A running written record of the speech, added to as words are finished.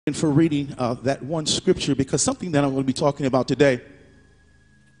And for reading that one scripture, because something that I'm going to be talking about today,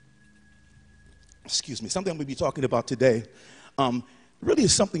 something I'm going to be talking about today really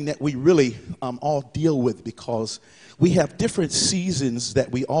is something that we really all deal with, because we have different seasons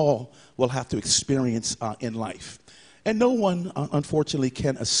that we all will have to experience in life. And no one, unfortunately,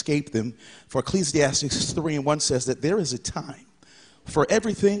 can escape them. For Ecclesiastes 3:1 says that there is a time for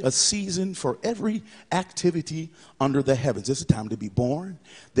everything, a season for every activity under the heavens. There's a time to be born,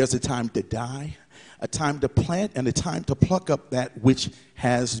 there's a time to die, a time to plant, and a time to pluck up that which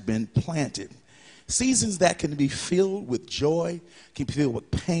has been planted. Seasons that can be filled with joy, can be filled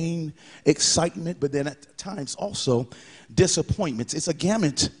with pain, excitement, but then at times also disappointments. It's a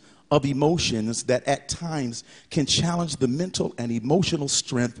gamut of emotions that at times can challenge the mental and emotional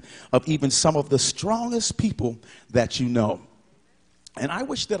strength of even some of the strongest people that you know. And I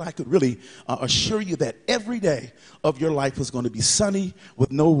wish that I could really assure you that every day of your life is going to be sunny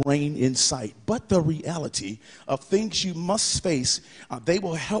with no rain in sight. But the reality of things you must face, they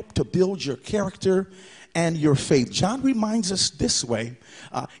will help to build your character and your faith. John reminds us this way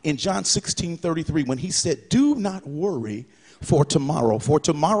in John 16:33 when he said, "Do not worry for tomorrow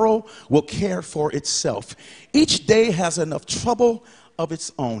will care for itself." Each day has enough trouble of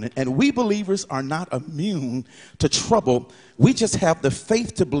its own, and we believers are not immune to trouble. We just have the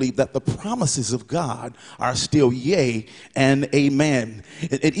faith to believe that the promises of God are still yea and amen.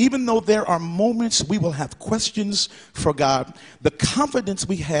 And even though there are moments we will have questions for God, the confidence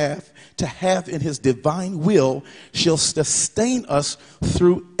we have to have in his divine will shall sustain us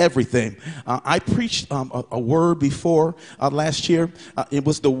through everything. I preached a word before last year. It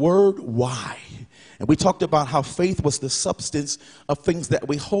was the word why. And we talked about how faith was the substance of things that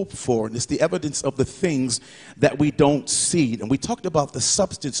we hope for, and it's the evidence of the things that we don't see. And we talked about the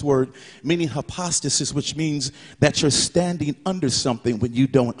substance word, meaning hypostasis, which means that you're standing under something when you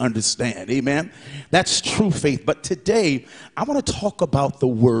don't understand. Amen? That's true faith. But today, I want to talk about the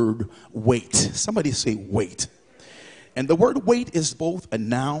word wait. Somebody say wait. And the word wait is both a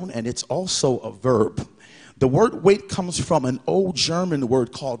noun and it's also a verb. The word wait comes from an old German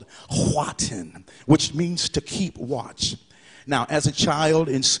word called warten, which means to keep watch. Now, as a child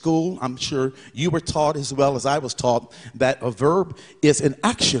in school, I'm sure you were taught as well as I was taught that a verb is an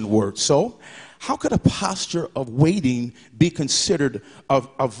action word. So how could a posture of waiting be considered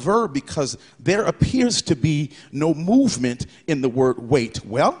a verb, because there appears to be no movement in the word wait?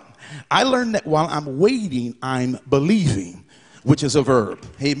 Well, I learned that while I'm waiting, I'm believing, which is a verb.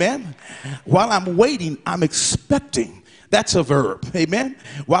 Amen. While I'm waiting, I'm expecting. That's a verb. Amen.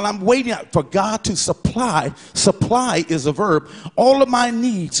 While I'm waiting for God to supply is a verb. All of my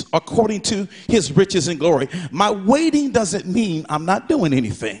needs according to his riches and glory. My waiting doesn't mean I'm not doing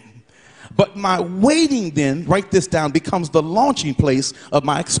anything. But my waiting then, write this down, becomes the launching place of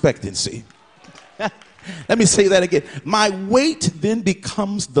my expectancy. Let me say that again. My wait then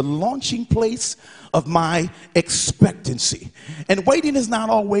becomes the launching place of my expectancy. And waiting is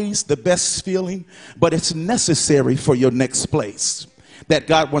not always the best feeling, but it's necessary for your next place that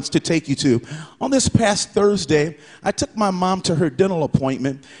God wants to take you to. On this past Thursday, I took my mom to her dental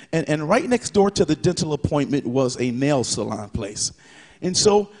appointment, and right next door to the dental appointment was a nail salon place. And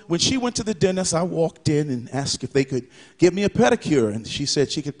so when she went to the dentist, I walked in and asked if they could give me a pedicure. And she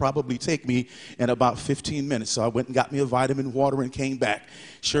said she could probably take me in about 15 minutes. So I went and got me a vitamin water and came back.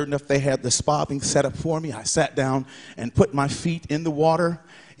 Sure enough, they had the spa thing set up for me. I sat down and put my feet in the water.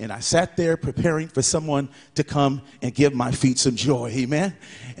 And I sat there preparing for someone to come and give my feet some joy. Amen.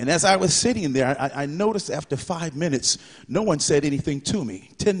 And as I was sitting there, I noticed after 5 minutes, no one said anything to me.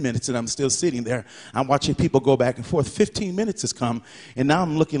 10 minutes and I'm still sitting there. I'm watching people go back and forth. 15 minutes has come. And now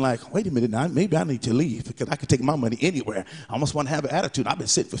I'm looking like, wait a minute, now maybe I need to leave because I could take my money anywhere. I almost want to have an attitude. I've been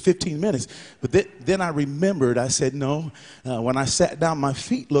sitting for 15 minutes. But then I remembered, I said, no. When I sat down, my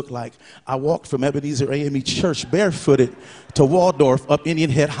feet looked like I walked from Ebenezer AME Church barefooted to Waldorf up Indian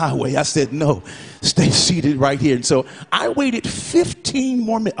Head Highway. I said, no, stay seated right here. And so I waited 15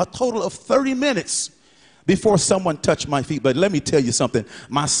 more minutes, a total of 30 minutes before someone touched my feet. But let me tell you something.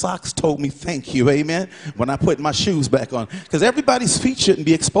 My socks told me thank you, amen, when I put my shoes back on. Because everybody's feet shouldn't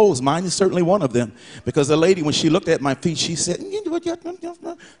be exposed. Mine is certainly one of them. Because the lady, when she looked at my feet, she said,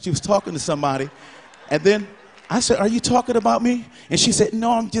 she was talking to somebody. And then I said, are you talking about me? And she said,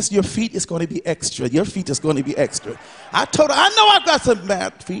 no, I'm just, your feet is going to be extra. Your feet is going to be extra. I told her, I know I've got some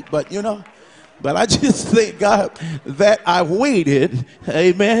bad feet, but you know, But I just thank God that I waited.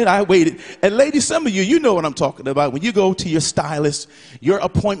 Amen. I waited. And ladies, some of you, you know what I'm talking about. When you go to your stylist, your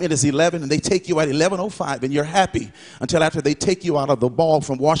appointment is 11 and they take you at 11:05 and you're happy until after they take you out of the ball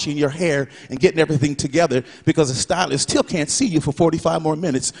from washing your hair and getting everything together, because the stylist still can't see you for 45 more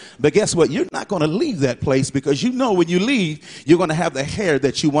minutes. But guess what? You're not going to leave that place, because you know when you leave, you're going to have the hair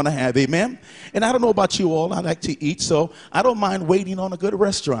that you want to have. Amen. And I don't know about you all. I like to eat, so I don't mind waiting on a good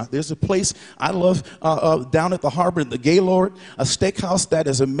restaurant. There's a place I love down at the harbor, the Gaylord, a steakhouse that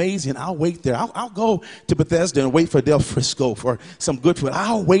is amazing. I'll wait there. I'll go to Bethesda and wait for Del Frisco for some good food.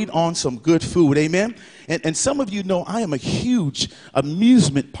 I'll wait on some good food. Amen. And some of you know I am a huge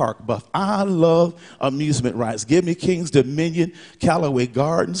amusement park buff. I love amusement rides. Give me King's Dominion, Callaway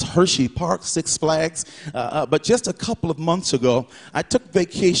Gardens, Hershey Park, Six Flags. But just a couple of months ago, I took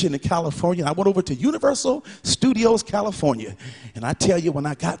vacation in California. I went over to Universal Studios, California. And I tell you, when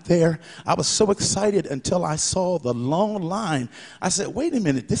I got there, I was so excited until I saw the long line. I said, wait a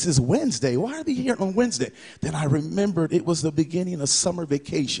minute, this is Wednesday. Why are they here on Wednesday? Then I remembered it was the beginning of summer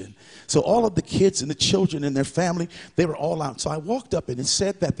vacation. So all of the kids and the children and their family, they were all out. So I walked up and it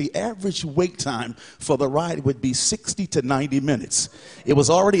said that the average wait time for the ride would be 60 to 90 minutes. It was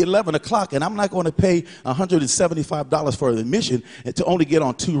already 11 o'clock, and I'm not going to pay $175 for admission to only get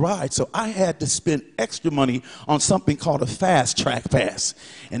on 2 rides. So I had to spend extra money on something called a fast track pass.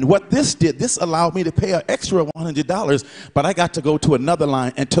 And what this did, this allowed me to pay an extra $100, but I got to go to another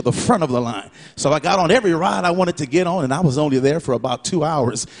line and to the front of the line. So I got on every ride I wanted to get on, and I was only there for about 2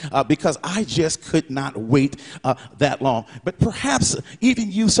 hours because I just could not wait that long. But perhaps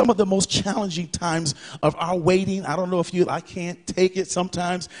even you, some of the most challenging times of our waiting, I don't know if I can't take it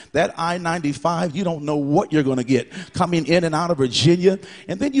sometimes. That I-95, you don't know what you're going to get coming in and out of Virginia.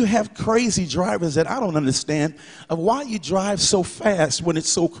 And then you have crazy drivers that I don't understand of why you drive so fast when it's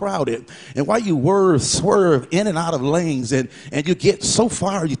so crowded, and why you swerve in and out of lanes, and you get so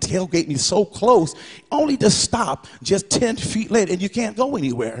far, you tailgate me so close, only to stop just 10 feet later, and you can't go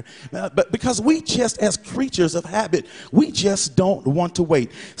anywhere. But because we just, as creatures of habit, we just don't want to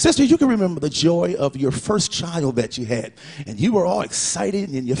wait. Sister, you can remember the joy of your first child that you had, and you were all excited,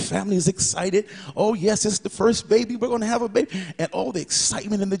 and your family is excited. Oh yes, it's the first baby, we're going to have a baby, and all the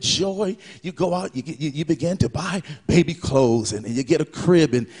excitement and the joy. You go out, you begin to buy baby clothes, and you get a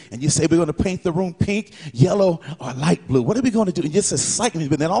crib, and you say, we're going to paint the room pink, yellow, or light blue. What are we going to do? And just excitement.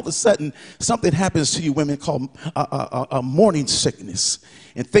 But then all of a sudden, something happens to you women called a morning sickness.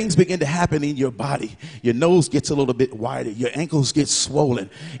 And things begin to happen in your body. Your nose gets a little bit wider. Your ankles get swollen.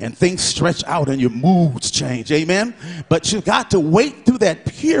 And things stretch out and your moods change. Amen? But you've got to wait through that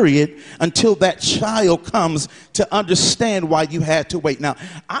period until that child comes to understand why you had to wait. Now,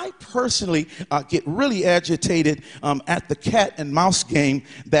 I personally get really agitated at the cat and mouse game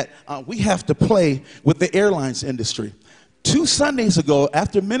that we have to play with the airlines industry. 2 Sundays ago,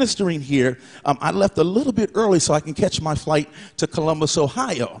 after ministering here, I left a little bit early so I can catch my flight to Columbus,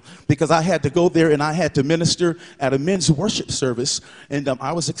 Ohio, because I had to go there and I had to minister at a men's worship service. And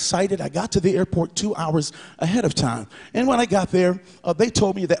I was excited. I got to the airport 2 hours ahead of time. And when I got there, they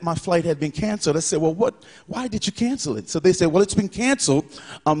told me that my flight had been canceled. I said, well, why did you cancel it? So they said, well, it's been canceled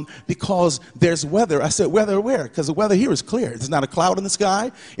because there's weather. I said, weather where? Because the weather here is clear. There's not a cloud in the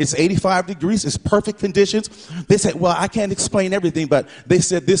sky. It's 85 degrees. It's perfect conditions. They said, well, I can't explain everything, but they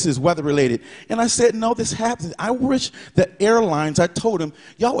said this is weather related. And I said, no, this happens. I wish that airlines, I told them,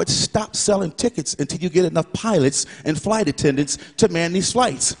 y'all would stop selling tickets until you get enough pilots and flight attendants to man these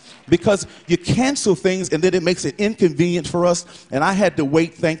flights, because you cancel things and then it makes it inconvenient for us. And I had to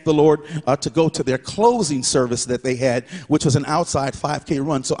wait, thank the Lord, to go to their closing service that they had, which was an outside 5K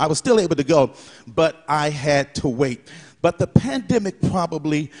run. So I was still able to go, but I had to wait. But the pandemic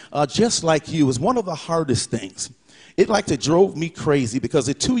probably, just like you, is one of the hardest things. It drove me crazy, because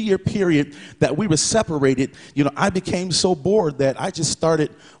a 2-year period that we were separated, I became so bored that I just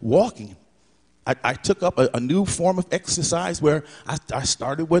started walking. I took up a new form of exercise where I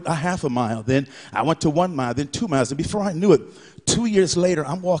started with a half a mile, then I went to 1 mile, then 2 miles, and before I knew it, 2 years later,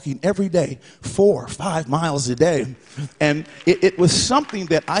 I'm walking every day, 4 or 5 miles a day. And it was something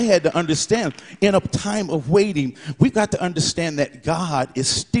that I had to understand. In a time of waiting, we've got to understand that God is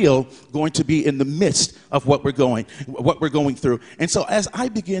still going to be in the midst of what we're going through. And so as I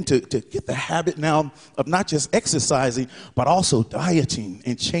begin to get the habit now of not just exercising, but also dieting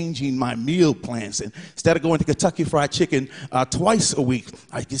and changing my meal plan, plans. And instead of going to Kentucky Fried Chicken twice a week,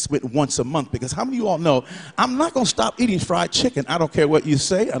 I just went once a month, because how many of you all know I'm not going to stop eating fried chicken. I don't care what you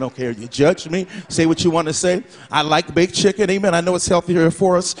say. I don't care if you judge me. Say what you want to say. I like baked chicken. Amen. I know it's healthier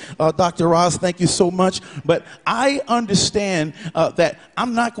for us. Dr. Ross, thank you so much. But I understand that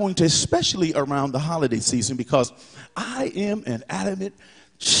I'm not going to, especially around the holiday season, because I am an adamant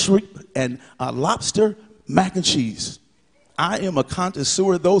shrimp and lobster mac and cheese. I am a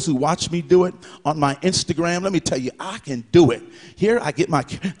connoisseur. Those who watch me do it on my Instagram, let me tell you, I can do it. Here I get my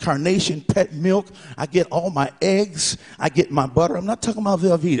Carnation pet milk. I get all my eggs. I get my butter. I'm not talking about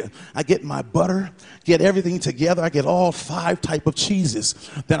Velveeta. I get my butter, get everything together. I get all 5 types of cheeses.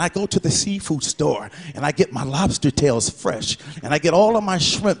 Then I go to the seafood store and I get my lobster tails fresh. And I get all of my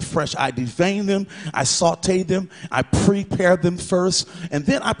shrimp fresh. I devein them. I saute them. I prepare them first. And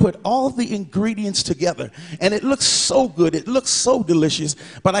then I put all the ingredients together. And it looks so good. It looks so delicious,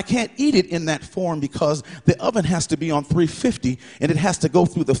 but I can't eat it in that form because the oven has to be on 350 and it has to go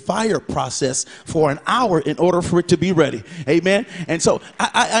through the fire process for an hour in order for it to be ready. Amen. And so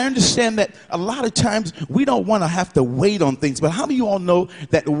I understand that a lot of times we don't want to have to wait on things, but how many of you all know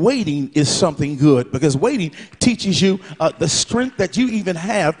that waiting is something good? Because waiting teaches you the strength that you even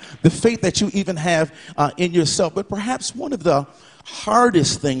have, the faith that you even have in yourself. But perhaps one of the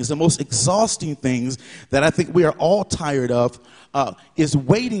hardest things, the most exhausting things that I think we are all tired of is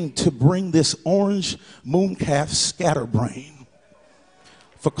waiting to bring this orange mooncalf scatterbrain,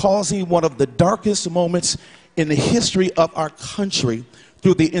 for causing one of the darkest moments in the history of our country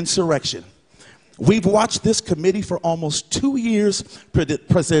through the insurrection. We've watched this committee for almost 2 years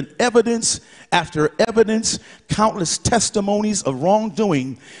present evidence after evidence, countless testimonies of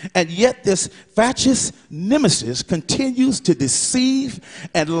wrongdoing, and yet this fascist nemesis continues to deceive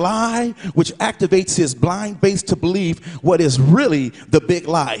and lie, which activates his blind base to believe what is really the big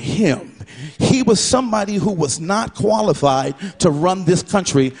lie, him. He was somebody who was not qualified to run this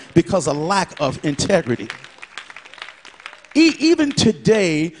country because of lack of integrity. Even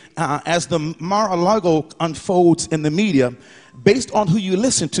today, as the Mar-a-Lago unfolds in the media, based on who you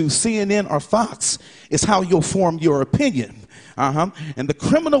listen to, CNN or Fox, is how you'll form your opinion. And the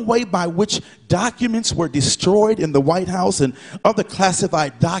criminal way by which documents were destroyed in the White House and other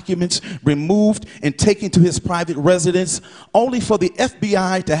classified documents removed and taken to his private residence, only for the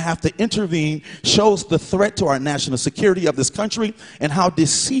FBI to have to intervene, shows the threat to our national security of this country and how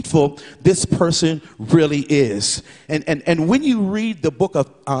deceitful this person really is. And when you read the book of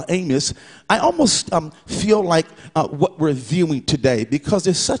Amos, I almost feel like what we're viewing today, because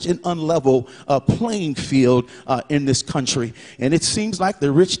there's such an unlevel playing field in this country. And it seems like the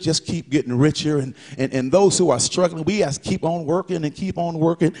rich just keep getting richer, and those who are struggling, we have to keep on working and keep on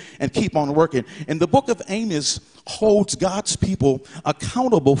working and keep on working. And the book of Amos holds God's people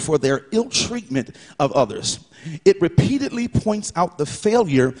accountable for their ill treatment of others. It repeatedly points out the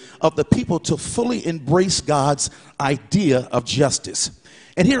failure of the people to fully embrace God's idea of justice.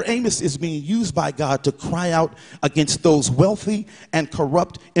 And here Amos is being used by God to cry out against those wealthy and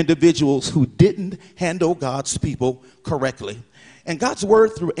corrupt individuals who didn't handle God's people correctly. And God's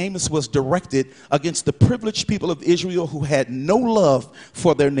word through Amos was directed against the privileged people of Israel who had no love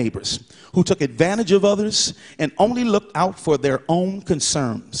for their neighbors, who took advantage of others and only looked out for their own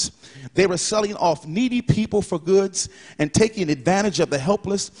concerns. They were selling off needy people for goods and taking advantage of the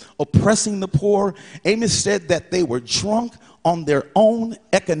helpless, oppressing the poor. Amos said that they were drunk on their own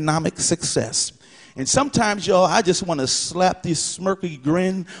economic success. And sometimes, y'all, I just want to slap this smirky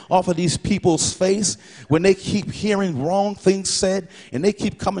grin off of these people's face when they keep hearing wrong things said and they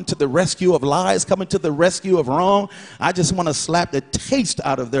keep coming to the rescue of lies, coming to the rescue of wrong. I just want to slap the taste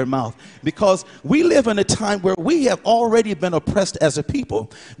out of their mouth, because we live in a time where we have already been oppressed as a people.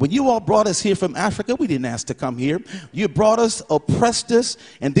 When you all brought us here from Africa, we didn't ask to come here. You brought us, oppressed us,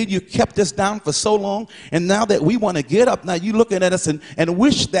 and then you kept us down for so long. And now that we want to get up, now you're looking at us and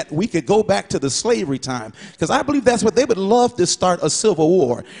wish that we could go back to the slavery time, because I believe that's what they would love, to start a civil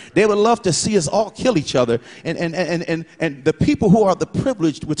war. They would love to see us all kill each other, and the people who are the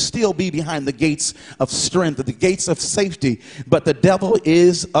privileged would still be behind the gates of strength, the gates of safety. But the devil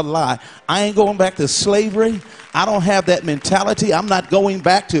is a lie. I ain't going back to slavery. I don't have that mentality. I'm not going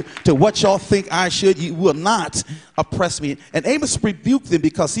back to what y'all think I should. You will not oppress me. And Amos rebuked them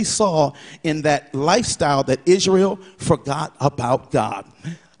because he saw in that lifestyle that Israel forgot about God.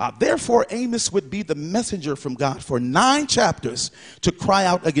 Therefore, Amos would be the messenger from God for 9 chapters to cry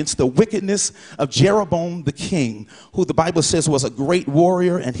out against the wickedness of Jeroboam the king, who the Bible says was a great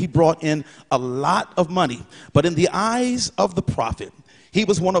warrior, and he brought in a lot of money. But in the eyes of the prophet, he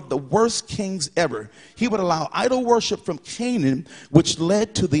was one of the worst kings ever. He would allow idol worship from Canaan, which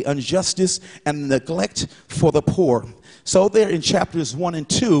led to the injustice and neglect for the poor. So there in chapters 1 and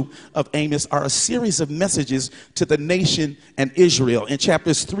 2 of Amos are a series of messages to the nation and Israel. In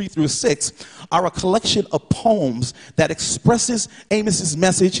chapters 3 through 6 are a collection of poems that expresses Amos's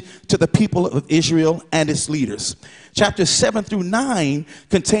message to the people of Israel and its leaders. Chapters 7 through 9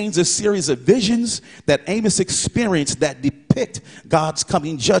 contains a series of visions that Amos experienced that depict God's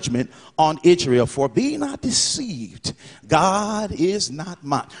coming judgment on Israel. For be not deceived, God is not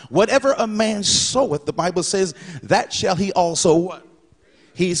mocked. Whatever a man soweth, the Bible says, that shall he also what?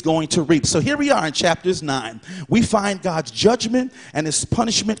 He's going to reap. So here we are in chapters 9. We find God's judgment and his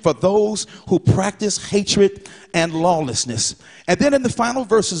punishment for those who practice hatred and lawlessness. And then in the final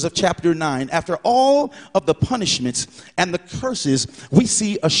verses of chapter 9, after all of the punishments and the curses, we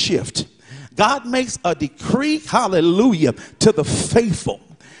see a shift. God makes a decree, hallelujah, to the faithful,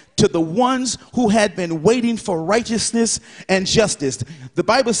 to the ones who had been waiting for righteousness and justice. The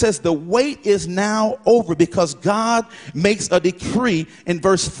Bible says the wait is now over because God makes a decree in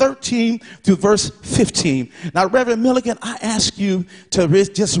verse 13 through verse 15. Now, Reverend Milligan, I ask you to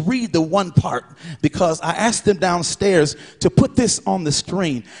just read the one part because I asked them downstairs to put this on the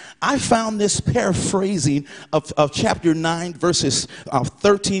screen. I found this paraphrasing of chapter 9, verses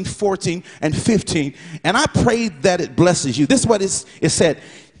 13, 14, and 15, and I prayed that it blesses you. This is what it said.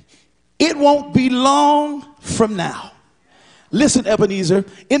 It won't be long from now. Listen, Ebenezer,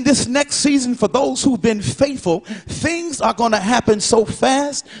 in this next season, for those who've been faithful, things are going to happen so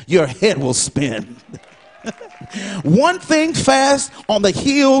fast, your head will spin. One thing fast on the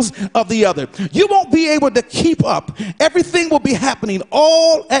heels of the other. You won't be able to keep up. Everything will be happening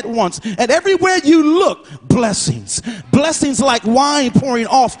all at once. And everywhere you look, blessings. Blessings like wine pouring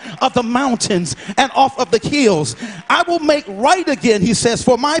off of the mountains and off of the hills. I will make right again, he says,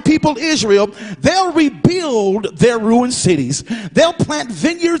 for my people Israel. They'll rebuild their ruined cities. They'll plant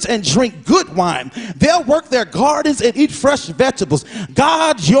vineyards and drink good wine. They'll work their gardens and eat fresh vegetables.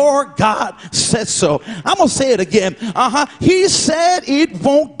 God, your God, said so. I'm going to say it again. He said it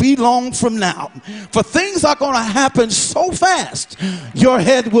won't be long from now. For things are going to happen so fast, your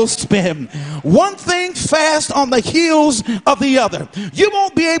head will spin. One thing fast on the heels of the other. You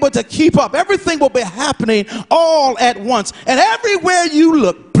won't be able to keep up. Everything will be happening all at once. And everywhere you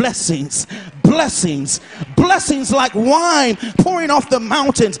look, blessings. Blessings, blessings like wine pouring off the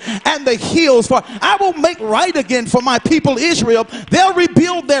mountains and the hills. For I will make right again for my people Israel. They'll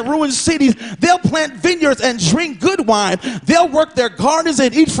rebuild their ruined cities. They'll plant vineyards and drink good wine. They'll work their gardens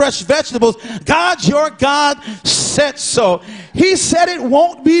and eat fresh vegetables. God, your God, said so. He said it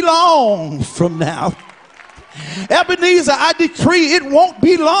won't be long from now. Ebenezer, I decree it won't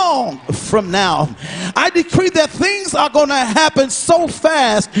be long from now. I decree that things are going to happen so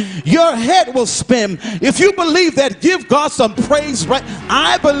fast, your head will spin. If you believe that, give God some praise. Right?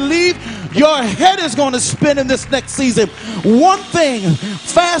 I believe your head is going to spin in this next season. One thing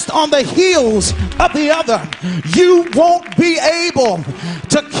fast on the heels of the other. You won't be able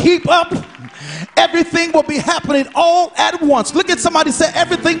to keep up. Everything will be happening all at once. Look at somebody, say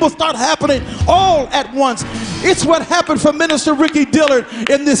everything will start happening all at once. It's what happened for Minister Ricky Dillard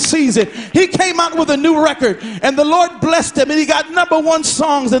in this season. He came out with a new record and the Lord blessed him and he got #1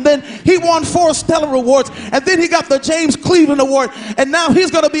 songs, and then he won 4 Stellar Awards, and then he got the James Cleveland Award, and now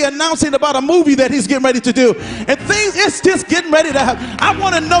he's going to be announcing about a movie that he's getting ready to do. And things, it's just getting ready to happen. I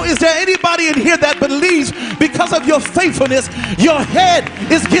want to know, is there anybody in here that believes because of your faithfulness, your head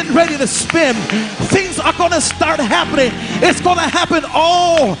is getting ready to spin? Things are going to start happening. It's going to happen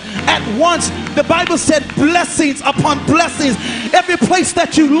all at once. The Bible said blessings upon blessings. Every place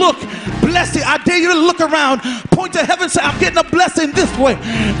that you look, blessing. I dare you to look around, point to heaven, say, I'm getting a blessing this way.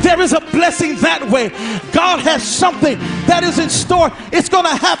 There is a blessing that way. God has something that is in store. It's going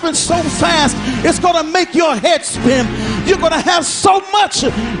to happen so fast. It's going to make your head spin. You're going to have so much.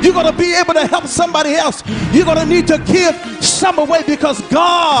 You're going to be able to help somebody else. You're going to need to give some away because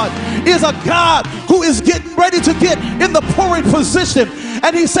God is a God who is getting ready to get in the pouring position.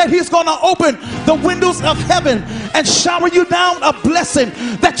 And he said he's going to open the windows of heaven and shower you down a blessing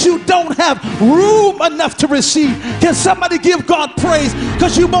that you don't have room enough to receive. Can somebody give God praise?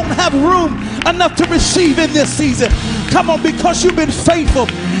 Because you won't have room enough to receive in this season. Come on, because you've been faithful.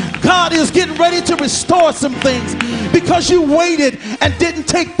 God is getting ready to restore some things. Because you waited and didn't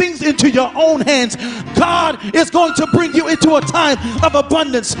take things into your own hands, God is going to bring you into a time of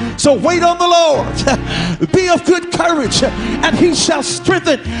abundance. So wait on the Lord. Be of good courage, and he shall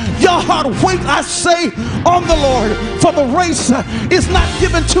strengthen your heart. Wait, I say, on the Lord. For the race is not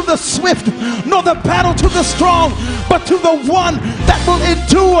given to the swift, nor the battle to the strong, but to the one that will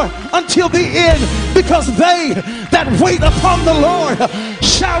endure until the end. Because they that wait upon the Lord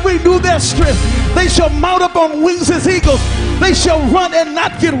shall renew their strength. They shall mount up on wings as eagles. They shall run and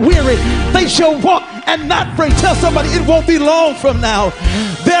not get weary. They shall walk and not faint. Tell somebody, it won't be long from now.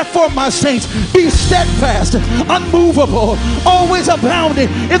 Therefore, my saints, be steadfast, unmovable, always abounding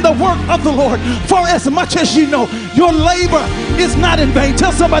in the work of the Lord. For as much as you know, your labor is not in vain.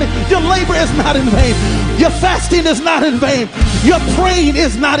 Tell somebody, your labor is not in vain. Your fasting is not in vain. Your praying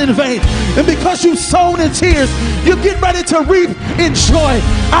is not in vain. And because you've sown in tears, you get ready to reap in joy.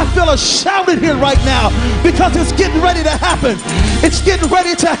 I feel a shout in here right now, because it's getting ready to happen. It's getting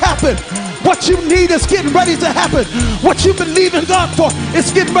ready to happen. What you need is getting ready to happen. What you believe in God for,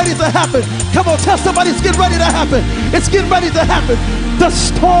 it's getting ready to happen. Come on, tell somebody it's getting ready to happen. It's getting ready to happen. The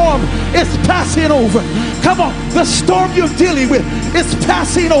storm is passing over. Come on, the storm you're dealing with is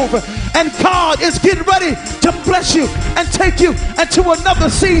passing over. And God is getting ready to bless you and take you into another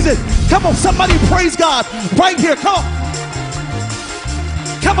season. Come on, somebody praise God right here. Come on.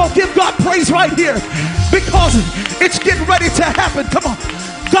 Come on, give God praise right here, because it's getting ready to happen. Come on.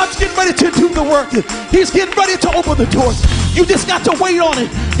 God's getting ready to do the work. He's getting ready to open the doors. You just got to wait on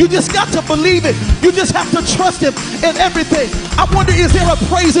it. You just got to believe it. You just have to trust him in everything. I wonder, is there a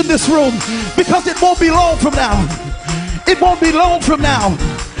praise in this room? Because it won't be long from now. It won't be long from now.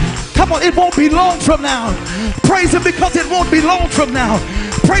 Come on, it won't be long from now. Praise him because it won't be long from now.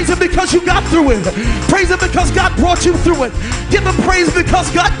 Praise him because you got through it. Praise him because God brought you through it. Give him praise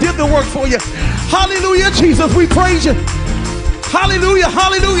because God did the work for you. Hallelujah, Jesus, we praise you. Hallelujah,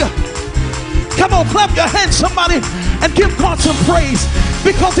 hallelujah. Come on, clap your hands, somebody, and give God some praise,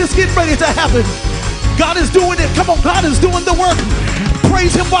 because it's getting ready to happen. God is doing it. Come on, God is doing the work.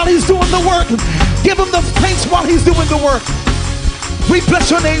 Praise him while he's doing the work. Give him the thanks while he's doing the work. We bless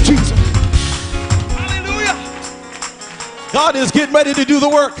your name, Jesus. Hallelujah. God is getting ready to do the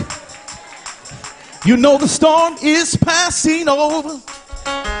work. You know the storm is passing over.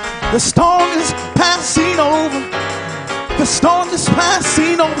 The storm is passing over. The storm is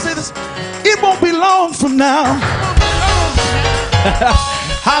passing over. Say this. It won't be long from now.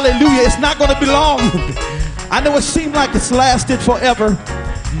 Hallelujah. It's not going to be long. I know it seemed like it's lasted forever.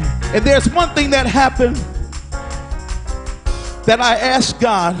 And there's one thing that happened that I asked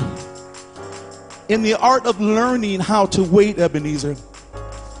God in the art of learning how to wait, Ebenezer.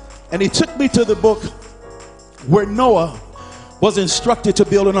 And he took me to the book where Noah was instructed to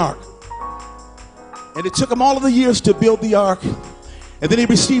build an ark. And it took him all of the years to build the ark. And then he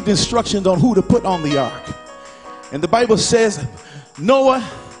received instructions on who to put on the ark. And the Bible says Noah,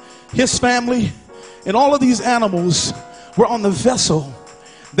 his family, and all of these animals were on the vessel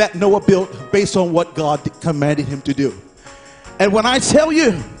that Noah built based on what God commanded him to do. And when I tell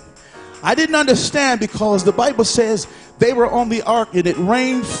you, I didn't understand, because the Bible says they were on the ark and it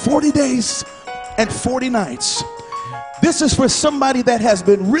rained 40 days and 40 nights. This is for somebody that has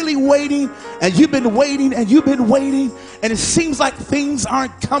been really waiting, and you've been waiting, and you've been waiting, and it seems like things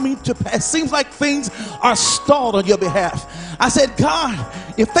aren't coming to pass. It seems like things are stalled on your behalf. I said, God,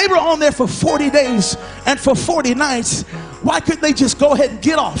 if they were on there for 40 days and for 40 nights, why couldn't they just go ahead and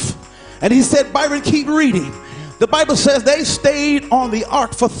get off? And he said, Byron, keep reading. The Bible says they stayed on the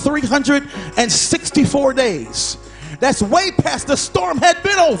ark for 364 days. That's way past the storm had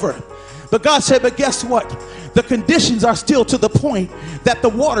been over. But God said, but guess what? The conditions are still to the point that the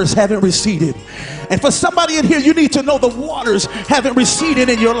waters haven't receded. And for somebody in here, you need to know the waters haven't receded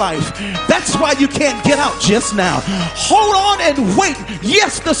in your life. That's why you can't get out just now. Hold on and wait.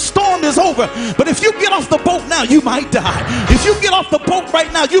 Yes, the storm is over. But if you get off the boat now, you might die. If you get off the boat right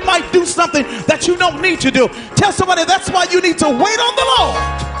now, you might do something that you don't need to do. Tell somebody that's why you need to wait on the Lord.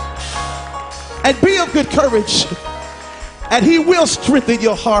 And be of good courage. And he will strengthen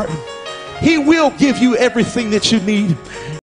your heart. He will give you everything that you need.